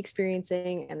not be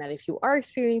experiencing, and that if you are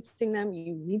experiencing them,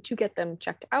 you need to get them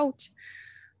checked out.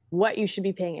 What you should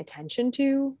be paying attention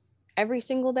to every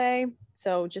single day,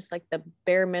 so just like the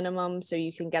bare minimum, so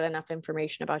you can get enough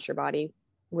information about your body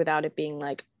without it being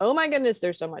like, oh my goodness,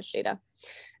 there's so much data.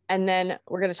 And then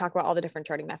we're going to talk about all the different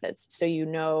charting methods, so you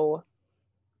know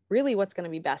really what's going to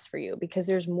be best for you, because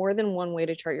there's more than one way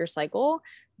to chart your cycle.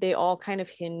 They all kind of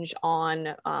hinge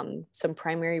on some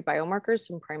primary biomarkers,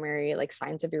 some primary like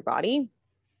signs of your body,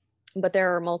 but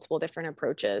there are multiple different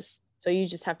approaches. So you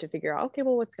just have to figure out, okay,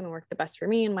 well, what's going to work the best for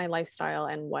me and my lifestyle,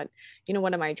 and what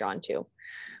am I drawn to?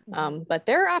 But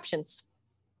there are options.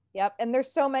 Yep. And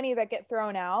there's so many that get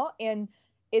thrown out, and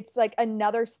it's like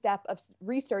another step of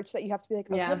research that you have to be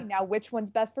like, okay, now which one's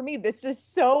best for me? This is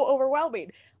so overwhelming.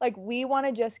 Like, we want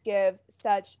to just give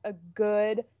such a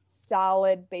good,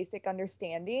 solid, basic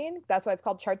understanding. That's why it's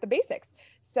called Chart the Basics.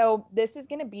 So this is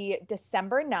going to be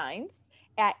December 9th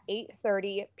at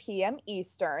 8:30 p.m.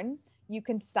 Eastern. You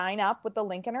can sign up with the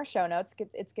link in our show notes.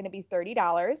 It's going to be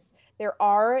 $30. There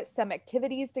are some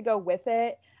activities to go with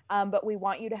it, but we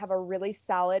want you to have a really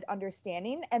solid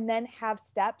understanding, and then have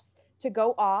steps to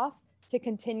go off to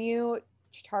continue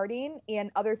charting and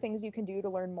other things you can do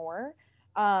to learn more.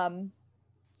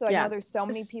 So I know there's so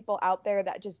many people out there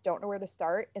that just don't know where to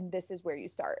start, and this is where you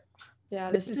start. Yeah,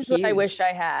 this is what I wish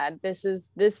I had. This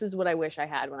is what I wish I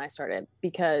had when I started,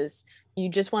 because you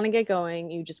just want to get going.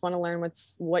 You just want to learn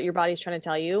what your body's trying to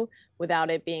tell you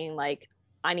without it being like,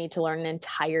 I need to learn an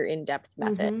entire in-depth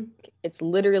method. It's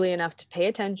literally enough to pay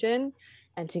attention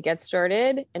and to get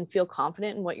started and feel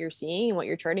confident in what you're seeing and what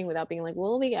you're charting without being like,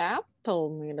 well, the app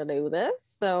told me to do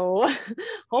this, so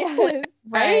hopefully,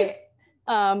 right?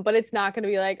 But it's not going to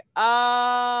be like,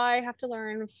 I have to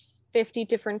learn 50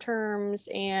 different terms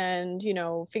and,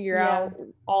 figure out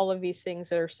all of these things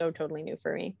that are so totally new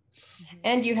for me.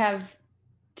 And you have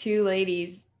 2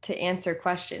 ladies to answer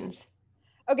questions.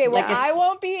 Okay, well, I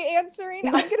won't be answering.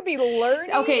 I'm going to be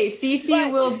learning. Okay,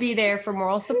 Cece will be there for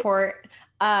moral support.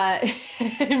 I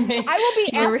will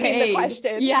be asking the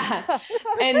questions. Yeah.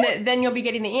 And then you'll be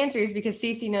getting the answers, because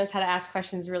Cece knows how to ask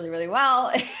questions really, really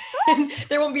well. And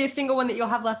there won't be a single one that you'll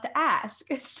have left to ask.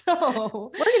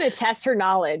 So we're going to test her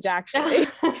knowledge, actually.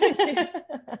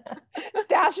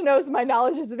 Stash knows my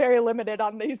knowledge is very limited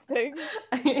on these things.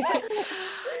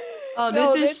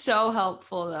 This is so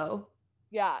helpful though.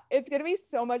 Yeah, it's going to be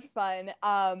so much fun.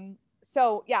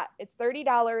 So yeah, it's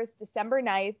 $30, December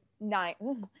 9th.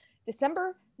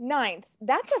 December 9th.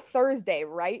 That's a Thursday,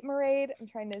 right, Mairead?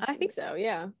 I think so,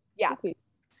 yeah. Yeah.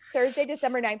 Thursday,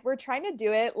 December 9th. We're trying to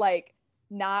do it like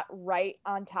not right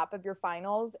on top of your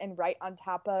finals and right on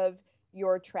top of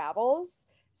your travels.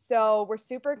 So we're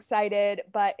super excited,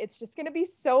 but it's just going to be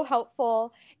so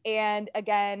helpful. And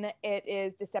again, it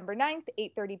is December 9th,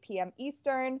 8:30 p.m.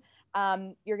 Eastern.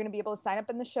 You're going to be able to sign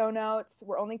up in the show notes.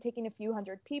 We're only taking a few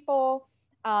hundred people.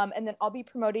 And then I'll be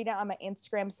promoting it on my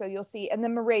Instagram, so you'll see. And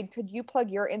then Mairead, could you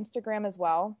plug your Instagram as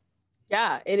well?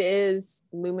 Yeah, it is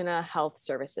Lumina Health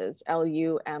Services,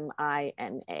 Lumina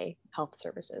Health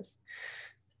Services.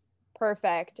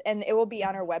 Perfect. And it will be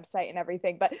on our website and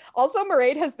everything. But also,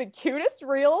 Mairead has the cutest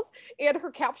reels, and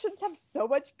her captions have so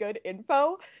much good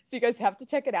info. So you guys have to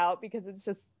check it out, because it's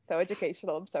just so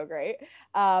educational and so great.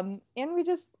 And we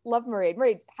just love Mairead.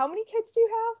 Mairead, how many kids do you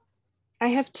have?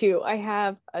 I have 2. I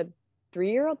have a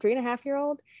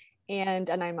 3.5-year-old and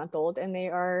a 9-month-old, and they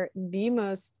are the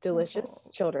most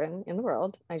delicious children in the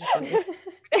world. I just want to.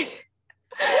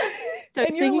 So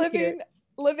and you're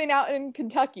living out in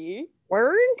Kentucky.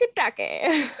 We're in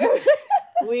Kentucky.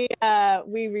 We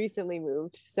recently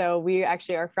moved. So we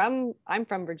actually I'm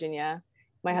from Virginia.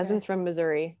 My husband's from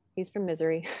Missouri. He's from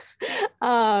Missouri.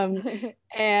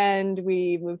 And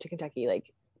we moved to Kentucky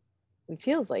like it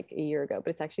feels like a year ago, but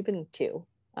it's actually been 2,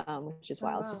 which is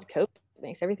wild. Wow. Just COVID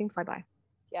makes everything fly by.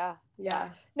 Yeah.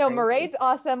 No, Crazy. Mairead's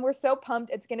awesome. We're so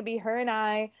pumped. It's going to be her and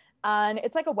I on,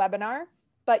 it's like a webinar,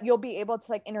 but you'll be able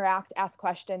to like interact, ask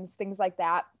questions, things like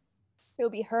that. It'll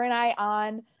be her and I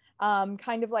on,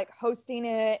 kind of like hosting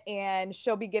it, and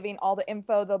she'll be giving all the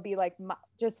info. There'll be like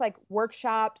just like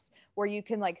workshops where you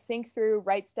can like think through,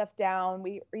 write stuff down.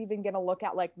 We are even going to look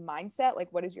at like mindset, like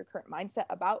what is your current mindset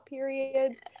about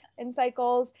periods and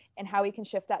cycles, and how we can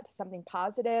shift that to something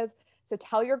positive. So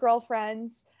tell your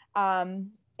girlfriends.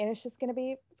 And it's just it's gonna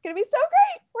be so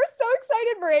great. We're so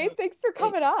excited, Mairead. Thanks for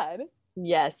coming on.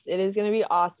 Yes, it is gonna be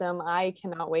awesome. I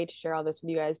cannot wait to share all this with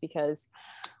you guys because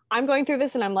I'm going through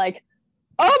this and I'm like,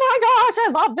 oh my gosh, I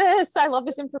love this. I love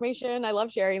this information. I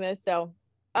love sharing this. So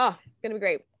it's gonna be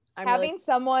great. Having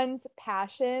someone's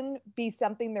passion be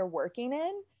something they're working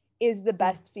in is the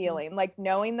best feeling. Like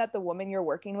knowing that the woman you're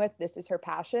working with, this is her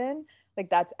passion,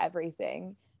 like that's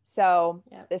everything. So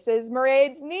This is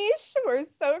Mairead's niche. We're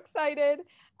so excited.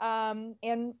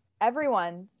 And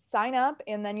everyone sign up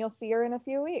and then you'll see her in a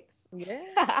few weeks.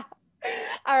 Yeah.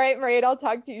 All right, Mairead, I'll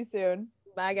talk to you soon.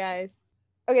 Bye guys.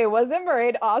 Okay, wasn't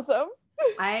Mairead awesome?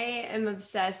 I am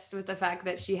obsessed with the fact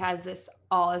that she has this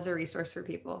all as a resource for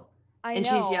people. And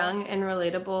know. she's young and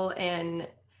relatable and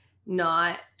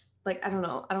not like, I don't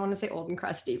know, I don't want to say old and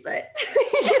crusty, but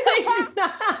she's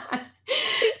not.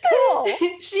 She's cool.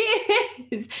 She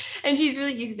is. And she's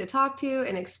really easy to talk to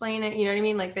and explain it. You know what I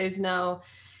mean? Like there's no,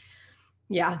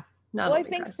 not well, I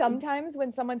think sometimes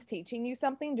when someone's teaching you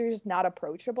something, you're just not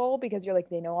approachable because you're like,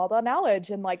 they know all the knowledge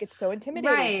and like, it's so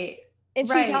intimidating. Right. And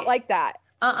she's not like that.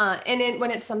 And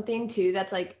when it's something too,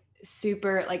 that's like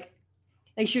super, like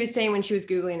she was saying when she was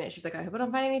Googling it, she's like, I hope I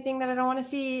don't find anything that I don't want to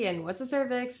see. And what's a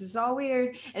cervix? This is all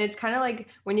weird. And it's kind of like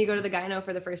when you go to the gyno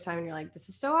for the first time and you're like, this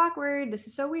is so awkward. This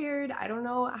is so weird. I don't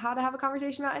know how to have a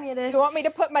conversation about any of this. You want me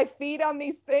to put my feet on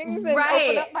these things and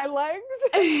open up my legs?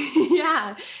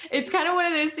 Yeah. It's kind of one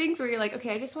of those things where you're like,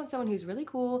 okay, I just want someone who's really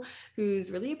cool,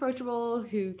 who's really approachable,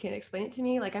 who can explain it to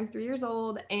me like I'm 3 years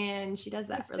old. And she does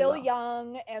that really still well.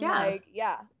 Young and like,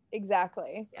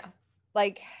 exactly. Yeah.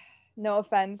 Like, no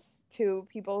offense to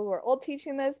people who are old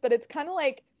teaching this, but it's kind of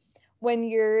like when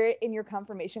you're in your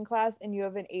confirmation class and you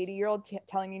have an 80-year-old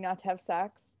telling you not to have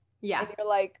sex. Yeah. And you're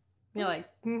like,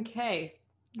 okay,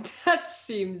 that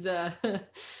seems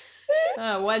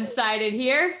one-sided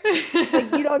here.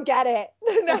 Like, you don't get it.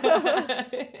 No.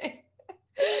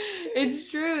 It's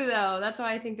true though. That's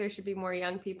why I think there should be more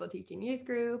young people teaching youth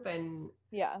group and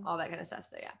all that kind of stuff.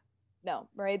 So No,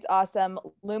 Mairead's awesome.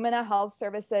 Lumina Health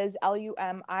Services,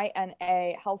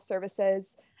 Lumina Health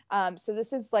Services. So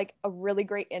this is like a really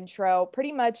great intro.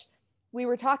 Pretty much we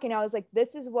were talking, I was like,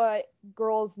 this is what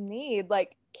girls need.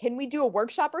 Like, can we do a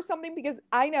workshop or something? Because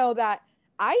I know that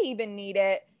I even need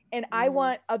it. And I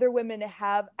want other women to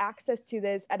have access to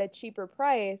this at a cheaper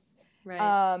price.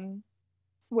 Right.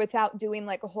 Without doing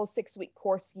like a whole 6-week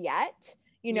course yet.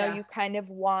 You know, you kind of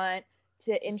want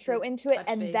to intro into it.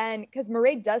 And then, because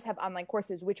Mairead does have online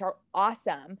courses, which are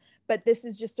awesome, but this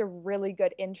is just a really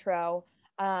good intro.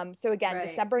 So again,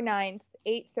 December 9th,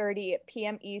 8:30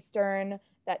 p.m. Eastern,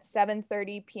 that's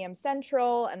 7:30 p.m.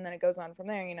 Central. And then it goes on from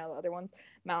there, you know, the other ones,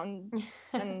 Mountain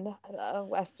and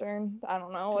Western. I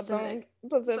don't know.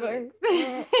 Pacific.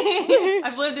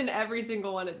 I've lived in every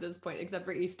single one at this point, except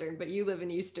for Eastern, but you live in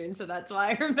Eastern. So that's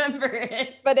why I remember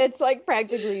it. But it's like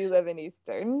practically you live in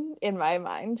Eastern in my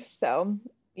mind. So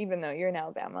even though you're in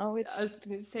Alabama, which I was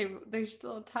going to say there's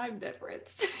still a time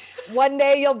difference. One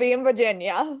day you'll be in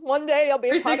Virginia. One day you'll be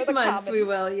for part 6 of the months. Common. We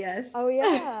will, yes. Oh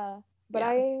yeah,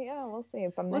 but we'll see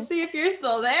if I'm there. We'll see if you're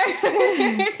still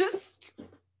there. Just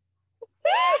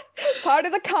part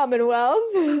of the Commonwealth.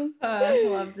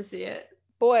 Love to see it.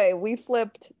 Boy, we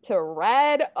flipped to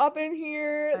red up in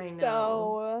here. I know.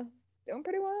 So doing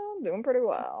pretty well. Doing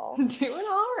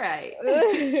all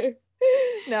right.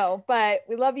 No, but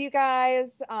we love you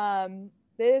guys.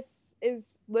 This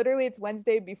is literally, it's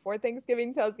Wednesday before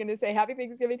Thanksgiving. So I was going to say happy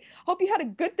Thanksgiving. Hope you had a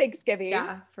good Thanksgiving.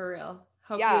 Yeah, for real.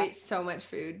 Hope you ate so much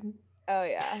food. Oh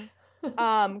yeah.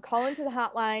 Call into the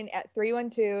hotline at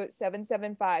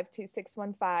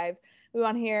 312-775-2615. We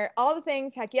want to hear all the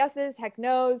things, heck yeses, heck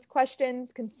nos,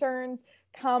 questions, concerns,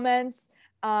 comments,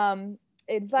 advice.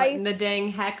 What in the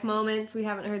dang heck moments? We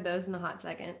haven't heard those in a hot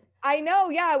second. I know.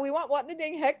 Yeah. We want what in the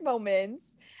dang heck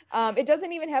moments. It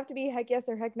doesn't even have to be heck yes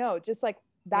or heck no. Just like,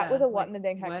 That Yeah, was a what like, in the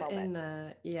dang heck what moment. in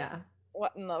the yeah.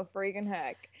 What in the freaking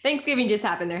heck? Thanksgiving just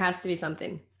happened. There has to be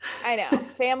something. I know.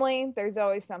 Family, there's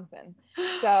always something.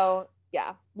 So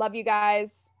yeah, love you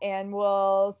guys, and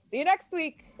we'll see you next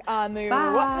week on the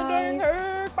What in the Dang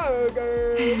Heck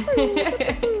Podcast.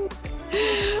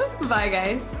 Bye,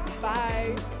 guys.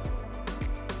 Bye.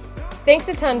 Thanks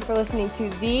a ton for listening to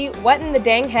the What in the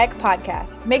Dang Heck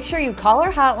podcast. Make sure you call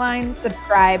our hotline,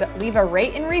 subscribe, leave a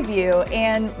rate and review,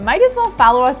 and might as well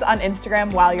follow us on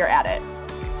Instagram while you're at it.